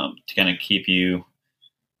to kind of keep you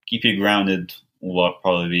grounded will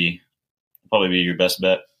probably be your best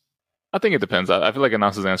bet. I think it depends. I feel like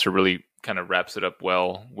Anas's answer really kind of wraps it up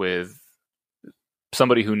well with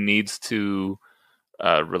somebody who needs to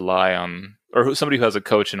rely on, or somebody who has a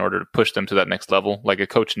coach in order to push them to that next level. Like a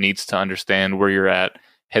coach needs to understand where you're at,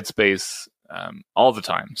 headspace, all the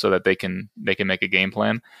time, so that they can make a game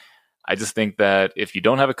plan. I just think that if you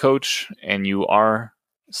don't have a coach and you are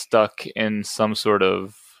stuck in some sort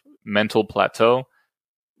of mental plateau,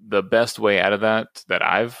 the best way out of that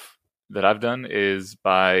I've done is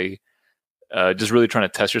by just really trying to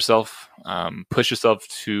test yourself, push yourself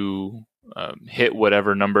to hit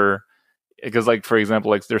whatever number. Because, like, for example,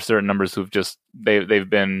 like there's certain numbers who've just they've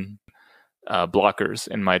been blockers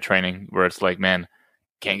in my training where it's like, man,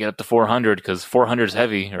 can't get up to 400 because 400 is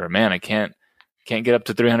heavy, or man, I can't get up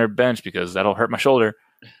to 300 bench because that'll hurt my shoulder.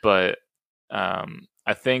 But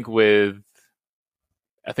I think with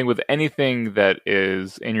anything that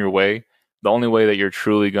is in your way, the only way that you're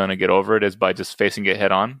truly going to get over it is by just facing it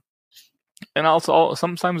head on. And also,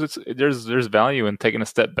 sometimes there's value in taking a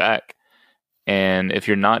step back. And if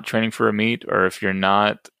you're not training for a meet, or if you're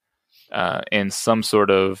not in some sort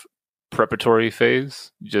of preparatory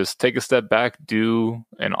phase, just take a step back, do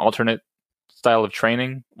an alternate style of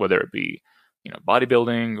training, whether it be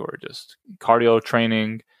bodybuilding or just cardio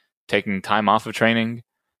training, taking time off of training,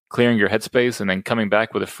 clearing your headspace, and then coming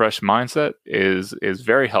back with a fresh mindset is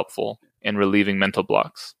very helpful in relieving mental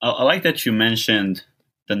blocks. I like that you mentioned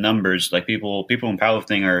the numbers. Like people in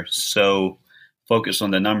powerlifting are so focused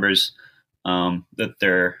on the numbers that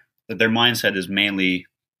their mindset is mainly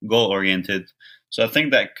goal oriented. So I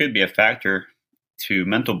think that could be a factor to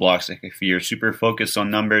mental blocks. Like if you're super focused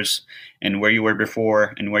on numbers and where you were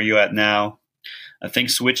before and where you're at now, I think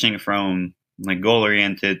switching from like goal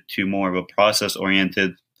oriented to more of a process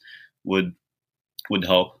oriented would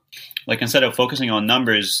help. Like instead of focusing on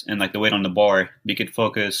numbers and like the weight on the bar, you could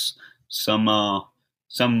focus some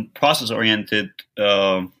process oriented.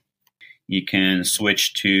 You can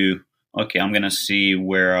switch to, okay, I'm gonna see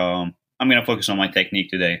where I'm gonna focus on my technique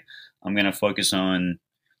today. I'm gonna focus on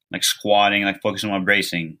like squatting, like focus on my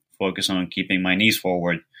bracing, focus on keeping my knees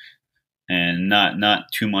forward, and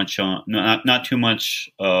not too much on not too much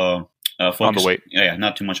focus on the weight. Yeah,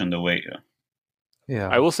 not too much on the weight. Yeah.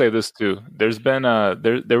 I will say this too. There's been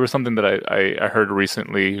there was something that I heard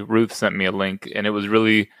recently. Ruth sent me a link, and it was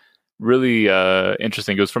really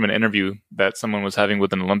interesting. It was from an interview that someone was having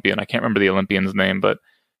with an Olympian. I can't remember the Olympian's name, but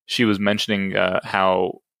she was mentioning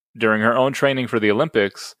how during her own training for the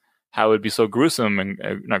Olympics, how it would be so gruesome and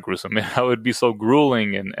not gruesome, how it would be so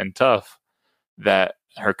grueling and tough that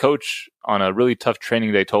her coach on a really tough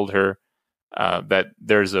training day told her that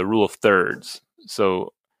there's a rule of thirds.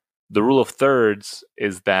 So the rule of thirds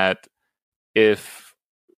is that if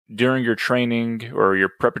during your training or your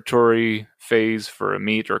preparatory phase for a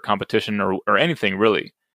meet or a competition or anything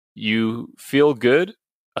really, you feel good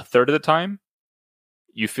a third of the time,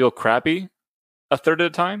 you feel crappy a third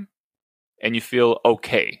of the time, and you feel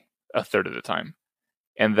okay a third of the time.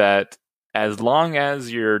 And that as long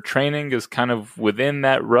as your training is kind of within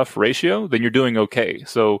that rough ratio, then you're doing okay.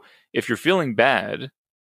 So if you're feeling bad,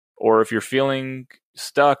 or if you're feeling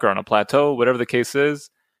stuck or on a plateau, whatever the case is,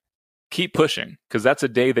 keep pushing, because that's a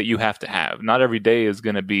day that you have to have. Not every day is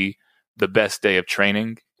going to be the best day of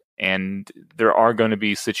training, and there are going to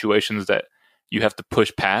be situations that you have to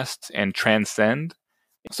push past and transcend.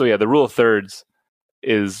 So yeah, the rule of thirds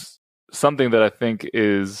is something that I think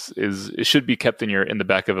is it should be kept in the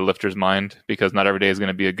back of a lifter's mind, because not every day is going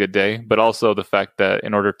to be a good day, but also the fact that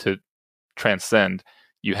in order to transcend,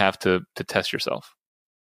 you have to test yourself.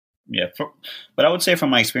 Yeah, but I would say from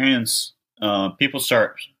my experience, people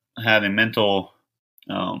start having mental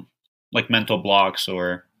blocks,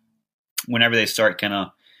 or whenever they start kind of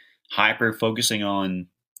hyper focusing on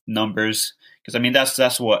numbers, because I mean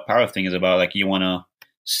that's what powerlifting is about. Like, you want to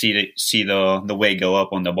see the weight go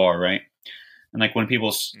up on the bar, right? And like when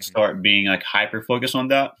people start being like hyper focused on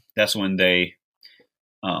that, that's when they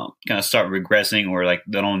kind of start regressing, or like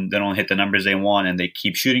they don't hit the numbers they want, and they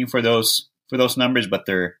keep shooting for those numbers, but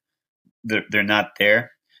they're not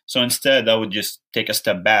there. So instead, I would just take a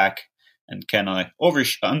step back and kind of like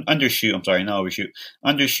undershoot. I'm sorry, not overshoot.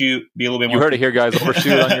 Undershoot. Be a little bit more. You heard it here, guys.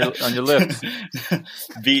 Overshoot on your lift.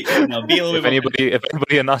 Be a little bit. If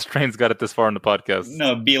anybody in Nos Trains got it this far in the podcast,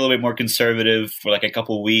 be a little bit more conservative for like a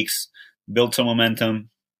couple of weeks. Build some momentum.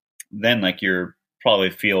 Then like you're probably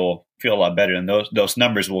feel a lot better, and those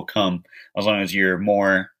numbers will come as long as you're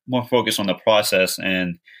more focused on the process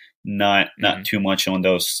and not too much on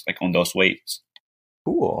those weights.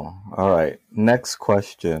 Cool. All right. Next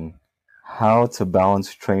question. How to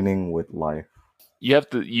balance training with life? You have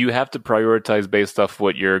to prioritize based off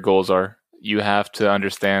what your goals are. You have to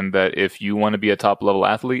understand that if you want to be a top level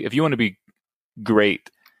athlete, if you want to be great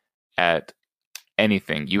at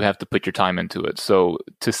anything, you have to put your time into it. So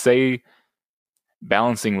to say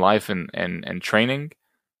balancing life and training,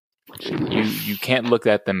 you can't look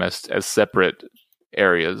at them as separate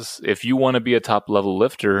areas. If you want to be a top level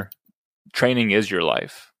lifter, training is your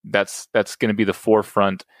life. That's going to be the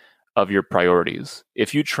forefront of your priorities.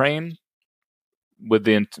 If you train with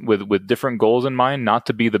different goals in mind, not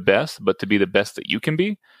to be the best, but to be the best that you can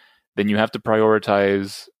be, then you have to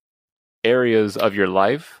prioritize areas of your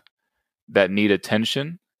life that need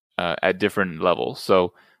attention at different levels.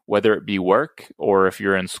 So whether it be work, or if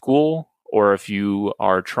you're in school, or if you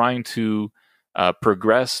are trying to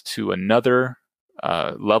progress to another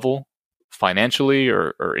level financially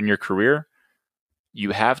or in your career,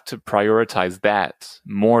 you have to prioritize that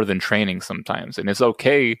more than training sometimes. And it's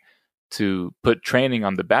okay to put training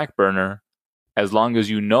on the back burner as long as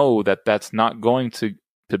you know that that's not going to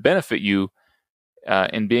benefit you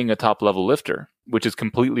in being a top level lifter, which is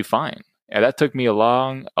completely fine. And that took me a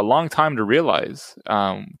long time to realize,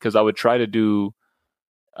 because I would try to do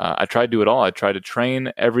it all. I tried to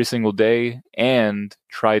train every single day and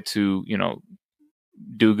try to,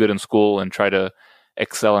 do good in school and try to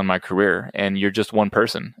excel in my career. And you're just one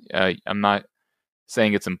person. I'm not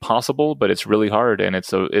saying it's impossible, but it's really hard, and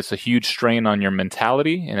it's a huge strain on your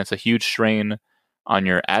mentality, and it's a huge strain on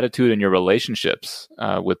your attitude and your relationships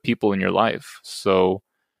with people in your life. So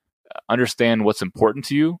understand what's important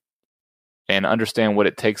to you, and understand what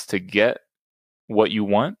it takes to get what you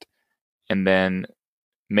want, and then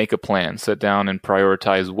make a plan. Sit down and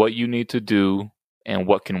prioritize what you need to do and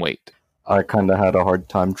what can wait. I kind of had a hard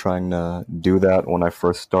time trying to do that when I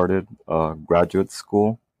first started graduate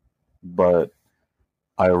school, but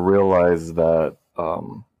I realized that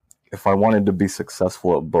if I wanted to be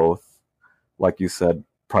successful at both, like you said,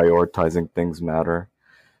 prioritizing things matter.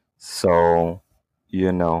 So,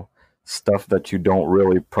 stuff that you don't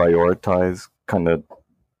really prioritize kind of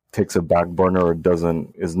takes a back burner or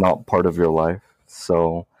is not part of your life.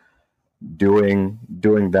 So doing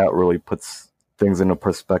that really puts things into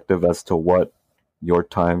perspective as to what your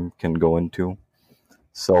time can go into.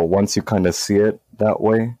 So once you kind of see it that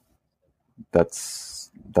way, that's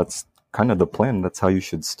kind of the plan. That's how you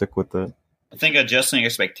should stick with it. I think adjusting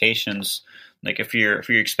expectations, like if you're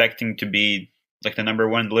expecting to be like the number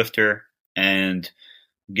one lifter and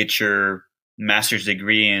get your master's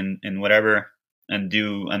degree in whatever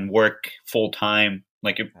and work full time,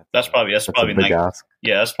 like that's probably not, ask.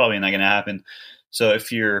 yeah, that's probably not going to happen. So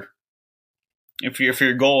if you're if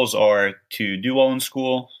your goals are to do well in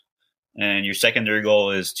school, and your secondary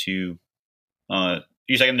goal is to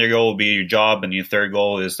your secondary goal will be your job, and your third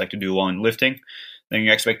goal is like to do well in lifting, then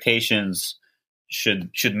your expectations should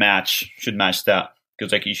match that,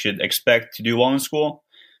 because like you should expect to do well in school,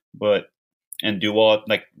 and do well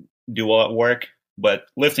at work, but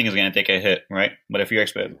lifting is going to take a hit, right? But if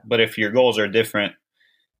your goals are different,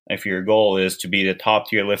 if your goal is to be the top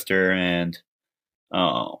tier lifter and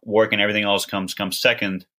work and everything else comes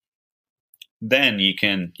second, then you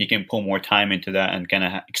can put more time into that and kind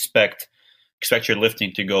of expect your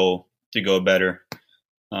lifting to go better.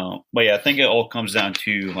 But yeah, I think it all comes down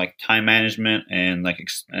to like time management and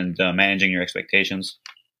managing your expectations.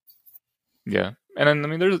 Yeah, and then I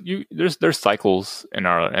mean, there's cycles in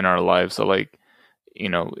our lives. So like,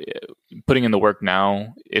 putting in the work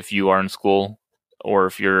now, if you are in school or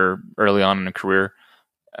if you're early on in a career,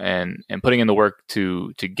 and putting in the work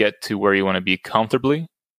to get to where you want to be comfortably,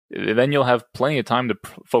 then you'll have plenty of time to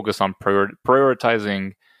focus on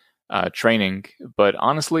prioritizing training. But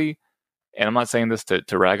honestly, and I'm not saying this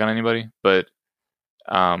to rag on anybody, but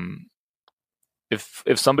if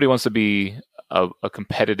somebody wants to be a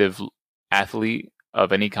competitive athlete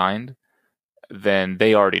of any kind, then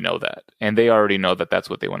they already know that, and they already know that that's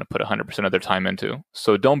what they want to put 100% of their time into.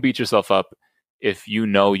 So don't beat yourself up if you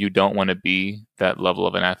know you don't want to be that level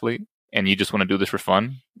of an athlete and you just want to do this for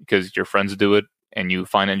fun because your friends do it and you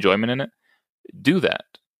find enjoyment in it. Do that.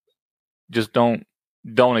 Just don't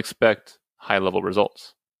expect high level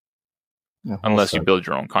results unless you build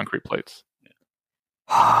your own concrete plates.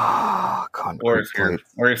 Or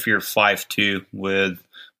if you're 5'2" with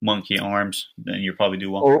monkey arms, then you probably do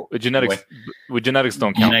well. With genetics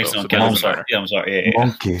don't count. Genetics don't count. I'm sorry. Yeah.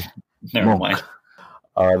 Monkey. Never mind.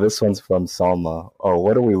 This one's from Salma.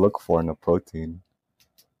 What do we look for in a protein?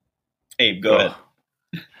 Hey, go ahead.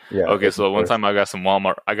 Yeah. Okay, so one time I got some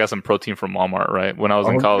protein from Walmart, right? When I was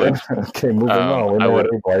in college. Okay, moving on. I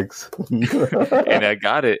bikes. And I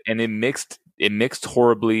got it, and it mixed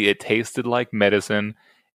horribly. It tasted like medicine.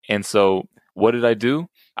 And so what did I do?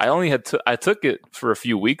 I took it for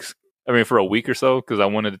a week or so, because I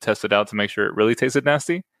wanted to test it out to make sure it really tasted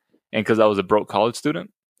nasty, and because I was a broke college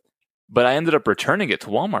student. But I ended up returning it to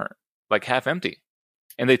Walmart, like half empty,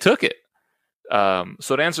 and they took it.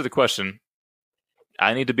 So to answer the question,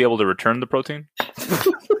 I need to be able to return the protein.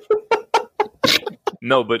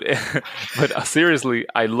 No, but seriously,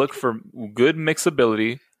 I look for good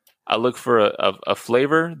mixability. I look for a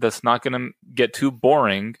flavor that's not going to get too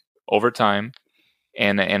boring over time,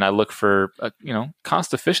 and I look for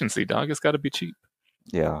cost efficiency. Dog, it's got to be cheap.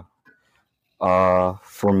 Yeah.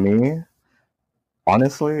 For me,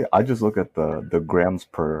 honestly, I just look at the grams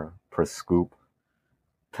per scoop.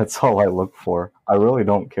 That's all I look for. I really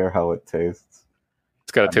don't care how it tastes.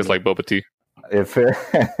 It's got to taste like boba tea.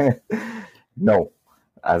 No,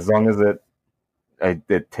 as long as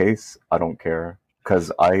it tastes, I don't care.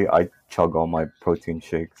 Because I chug all my protein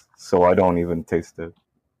shakes, so I don't even taste it.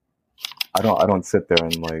 I don't sit there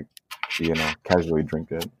and casually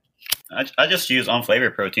drink it. I just use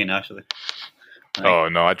unflavored protein, actually. Oh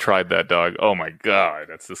no, I tried that, dog. Oh my god,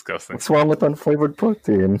 that's disgusting. What's wrong with unflavored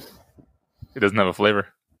protein? It doesn't have a flavor.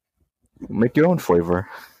 Make your own flavor.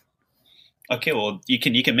 Okay, well you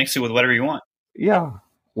can mix it with whatever you want. Yeah.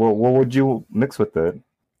 Well, what would you mix with it?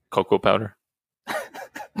 Cocoa powder.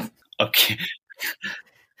 Okay.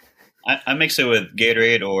 I mix it with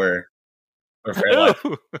Gatorade or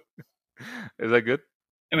Fairlife. Is that good?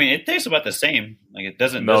 I mean, it tastes about the same. Like it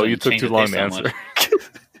doesn't. No, you took too long to answer.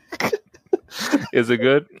 Is it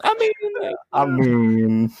good? I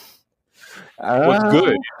mean, what's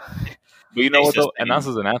good? But you know what though? Announce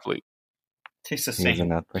is an athlete. Tastes the same. He's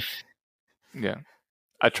an athlete. Yeah,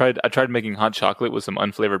 I tried making hot chocolate with some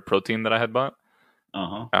unflavored protein that I had bought.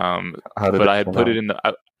 But I had put it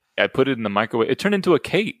in the microwave. It turned into a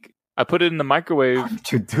cake. I put it in the microwave. What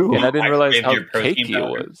did you do? And I didn't realize how cakey it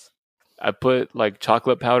was. I put like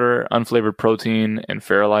chocolate powder, unflavored protein, and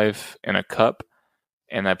Fairlife in a cup,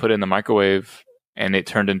 and I put it in the microwave, and it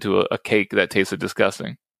turned into a cake that tasted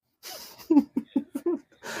disgusting.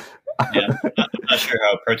 Yeah, I'm not sure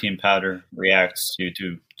how protein powder reacts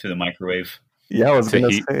to the microwave. Yeah, I was going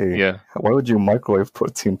to say. Yeah. Why would you microwave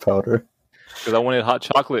protein powder? Because I wanted hot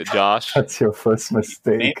chocolate, Josh. That's your first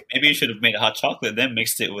mistake. Maybe you should have made hot chocolate, then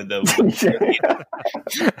mixed it with the.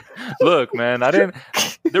 Look, man,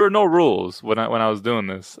 there were no rules when I was doing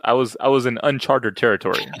this. I was in uncharted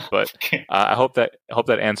territory, but I hope that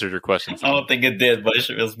answers your question. I don't think it did, but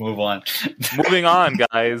let's move on. Moving on,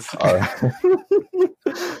 guys.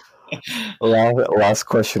 Last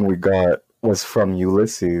question we got was from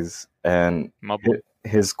Ulysses, and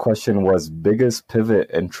his question was biggest pivot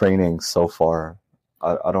in training so far.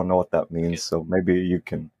 I don't know what that means, so maybe you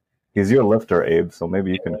can. He's your lifter, Abe, so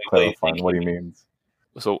maybe you can clarify on what he means.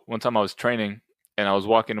 So one time I was training and I was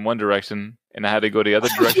walking in one direction and I had to go the other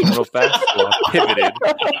direction real fast. So I pivoted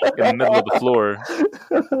in the middle of the floor,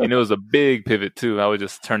 and it was a big pivot too. I was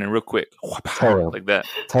just turning real quick, like that.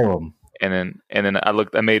 Tell him. And then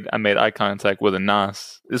I made eye contact with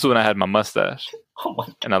Anas. This is when I had my mustache.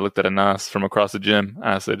 And I looked at Anas from across the gym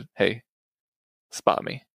and I said, "Hey, spot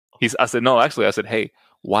me." I said, "Hey,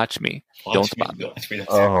 watch me. Don't spot me."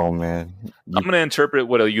 Oh man. I'm gonna interpret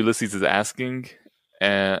what Ulysses is asking,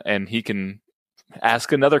 and he can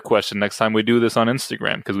ask another question next time we do this on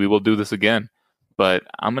Instagram, because we will do this again. But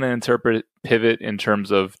I'm gonna interpret pivot in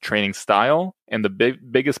terms of training style, and the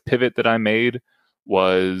biggest pivot that I made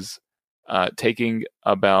was taking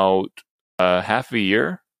about half a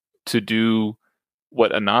year to do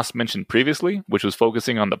what Anas mentioned previously, which was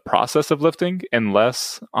focusing on the process of lifting and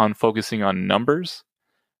less on focusing on numbers.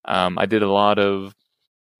 I did a lot of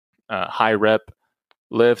high rep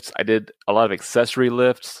lifts. I did a lot of accessory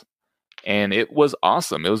lifts, and it was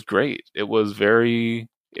awesome. It was great. It was very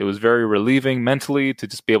relieving mentally to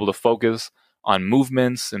just be able to focus on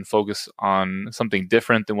movements and focus on something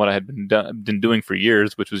different than what I had been doing for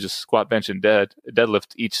years, which was just squat, bench, and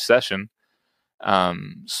deadlift each session.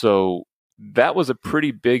 So that was a pretty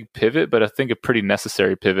big pivot, but I think a pretty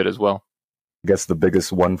necessary pivot as well. I guess the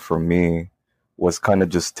biggest one for me was kind of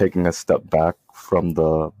just taking a step back from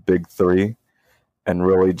the big three and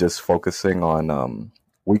really just focusing on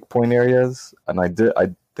weak point areas. And I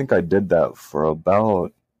think I did that for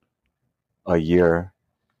about a year,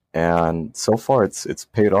 and so far it's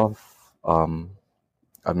paid off.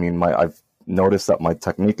 I mean, I've noticed that my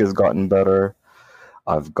technique has gotten better.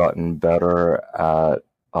 I've gotten better at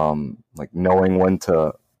like knowing when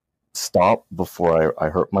to stop before I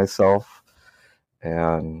hurt myself.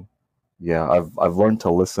 And yeah, I've learned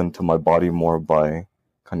to listen to my body more by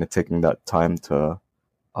kind of taking that time to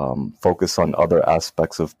focus on other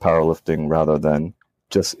aspects of powerlifting rather than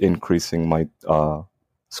just increasing my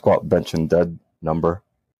squat, bench, and dead number.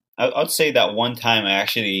 I'd say that one time I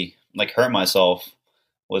actually like hurt myself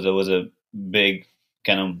was a big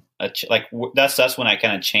kind of that's when I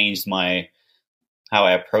kind of changed how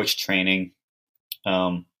I approach training.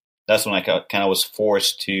 That's when I kind of was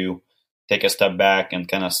forced to take a step back and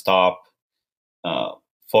kind of stop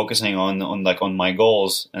focusing on my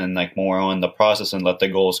goals and like more on the process and let the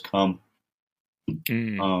goals come.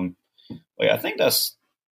 But yeah, I think that's,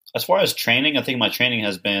 as far as training, I think my training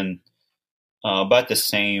has been about the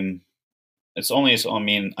same. It's only, I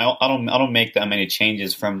mean, I don't make that many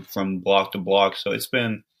changes from block to block, so it's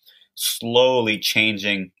been slowly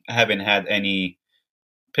changing. I haven't had any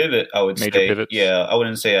pivot, I would Major say. Pivots. Yeah, I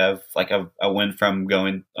wouldn't say I went from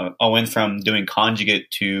doing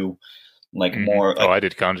conjugate to like more. I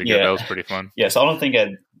did conjugate. Yeah. That was pretty fun. Yeah, so I don't think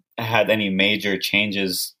I had any major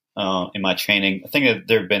changes in my training. I think that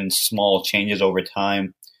there have been small changes over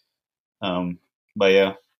time. But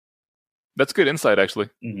yeah, that's good insight, actually.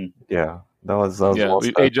 Mm-hmm. Yeah, that was yeah. Well,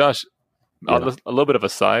 hey, Josh, a little bit of a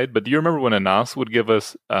side, but do you remember when Anas would give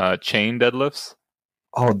us chain deadlifts?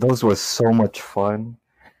 Oh, those were so much fun.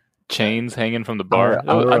 Chains hanging from the bar.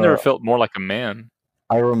 I never felt more like a man.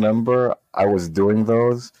 I remember I was doing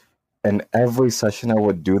those, and every session I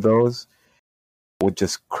would do those would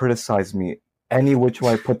just criticize me any which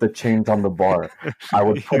way I put the chains on the bar. I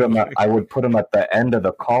would put them at the end of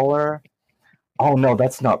the collar. Oh no,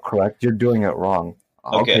 that's not correct. You're doing it wrong.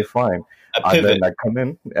 Okay, fine. Then I'd come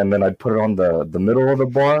in and then I'd put it on the middle of the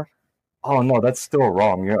bar. Oh no, that's still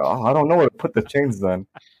wrong. I don't know where to put the chains then.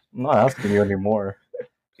 I'm not asking you anymore.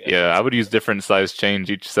 Yeah, I would use different size chains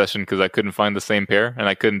each session because I couldn't find the same pair and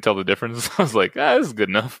I couldn't tell the difference. I was like, this is good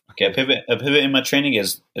enough. Okay, a pivot in my training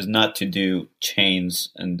is not to do chains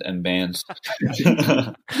and bands.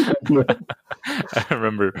 I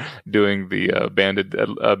remember doing the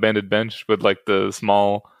banded bench with like the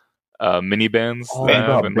small mini bands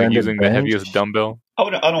and like using the heaviest dumbbell.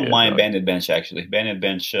 I don't mind banded bench, actually. Banded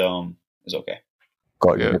bench is okay.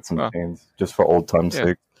 Got you get some chains just for old time's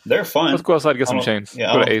sake. They're fun. Let's go outside and get some chains.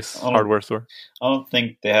 Yeah, go to Ace hardware store. I don't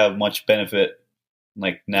think they have much benefit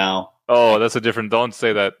like now. Oh, that's a different. Don't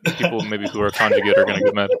say that. People maybe who are conjugate are going to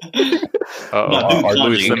get mad. Our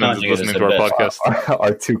Louis Simmons is listening to our podcast.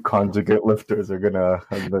 Our two conjugate lifters are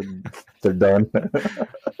they're done.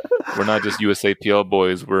 We're not just USAPL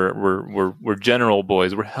boys. We're general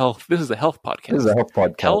boys. We're health. This is a health podcast. This is a health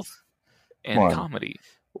podcast. Health and comedy.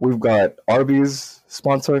 We've got Arby's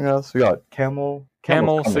sponsoring us. We got Camel.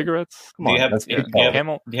 Camel cigarettes. Come Do on, you have let's do pick you have,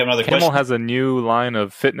 Camel. do you have another Camel question? has a new line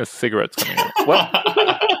of fitness cigarettes coming out. What?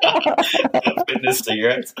 Fitness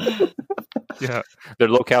cigarettes. Yeah, they're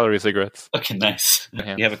low-calorie cigarettes. Okay, nice.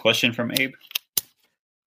 Yeah. You have a question from Abe?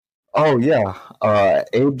 Oh yeah,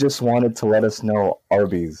 Abe just wanted to let us know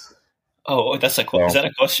Arby's. Oh, that's a is that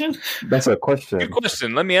a question? That's a question. Good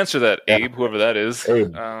question. Let me answer that, Yeah. Abe, whoever that is.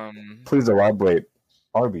 Abe. Please elaborate.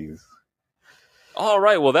 Arby's. All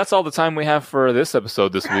right. Well, that's all the time we have for this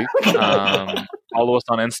episode this week. Follow us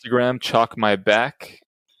on Instagram, Chalk My Back.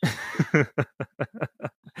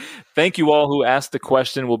 Thank you all who asked the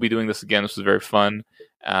question. We'll be doing this again. This was very fun.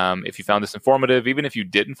 If you found this informative, even if you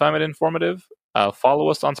didn't find it informative, follow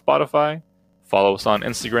us on Spotify. Follow us on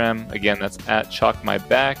Instagram. Again, that's at Chalk My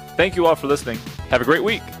Back. Thank you all for listening. Have a great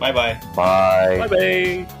week. Bye-bye. Bye.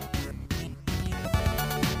 Bye-bye.